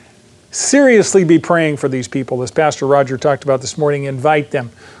 Seriously be praying for these people, as Pastor Roger talked about this morning. Invite them.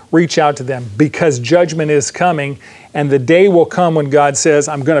 Reach out to them, because judgment is coming, and the day will come when God says,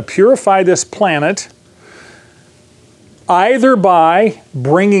 I'm going to purify this planet either by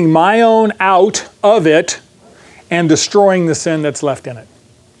bringing my own out of it and destroying the sin that's left in it,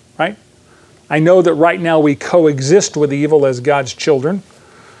 right? I know that right now we coexist with evil as God's children.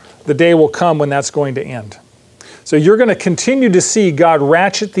 The day will come when that's going to end. So you're going to continue to see God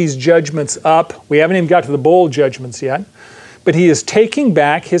ratchet these judgments up. We haven't even got to the bowl judgments yet. But He is taking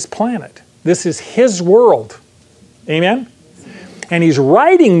back His planet. This is His world. Amen? And He's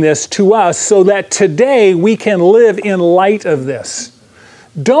writing this to us so that today we can live in light of this.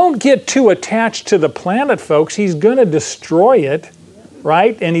 Don't get too attached to the planet, folks. He's going to destroy it,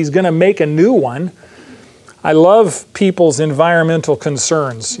 right? And He's going to make a new one. I love people's environmental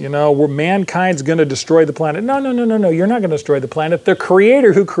concerns. You know, where mankind's going to destroy the planet. No. You're not going to destroy the planet. The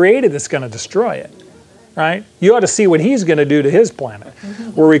Creator who created it's going to destroy it. Right? You ought to see what He's going to do to His planet.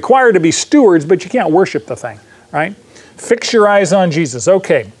 We're required to be stewards, but you can't worship the thing. Right? Fix your eyes on Jesus.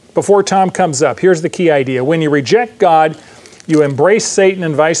 Okay, before Tom comes up, here's the key idea. When you reject God, you embrace Satan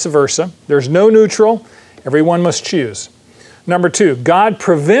and vice versa. There's no neutral. Everyone must choose. Number 2, God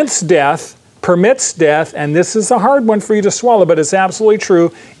prevents death, permits death, and this is a hard one for you to swallow, but it's absolutely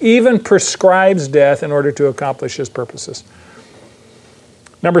true, even prescribes death in order to accomplish His purposes.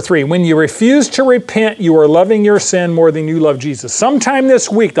 Number 3, when you refuse to repent, you are loving your sin more than you love Jesus. Sometime this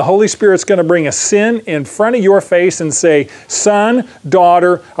week, the Holy Spirit's going to bring a sin in front of your face and say, son,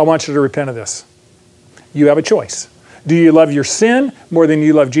 daughter, I want you to repent of this. You have a choice. Do you love your sin more than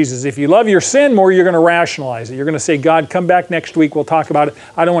you love Jesus? If you love your sin more, you're going to rationalize it. You're going to say, God, come back next week. We'll talk about it.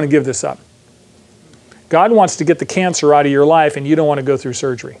 I don't want to give this up. God wants to get the cancer out of your life, and you don't want to go through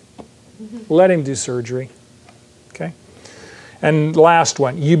surgery. Let Him do surgery. Okay? And last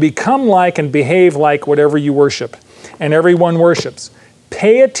one, you become like and behave like whatever you worship, and everyone worships.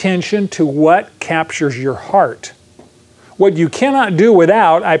 Pay attention to what captures your heart. What you cannot do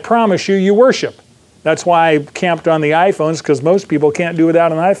without, I promise you, you worship. That's why I camped on the iPhones, because most people can't do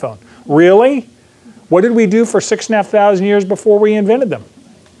without an iPhone. Really? What did we do for 6,500 years before we invented them?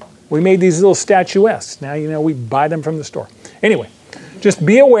 We made these little statuettes. Now, you know, we buy them from the store. Anyway, just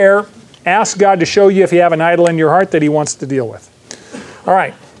be aware. Ask God to show you if you have an idol in your heart that He wants to deal with. All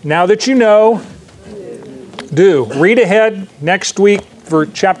right, now that you know, do. Read ahead next week for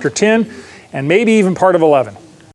chapter 10 and maybe even part of 11.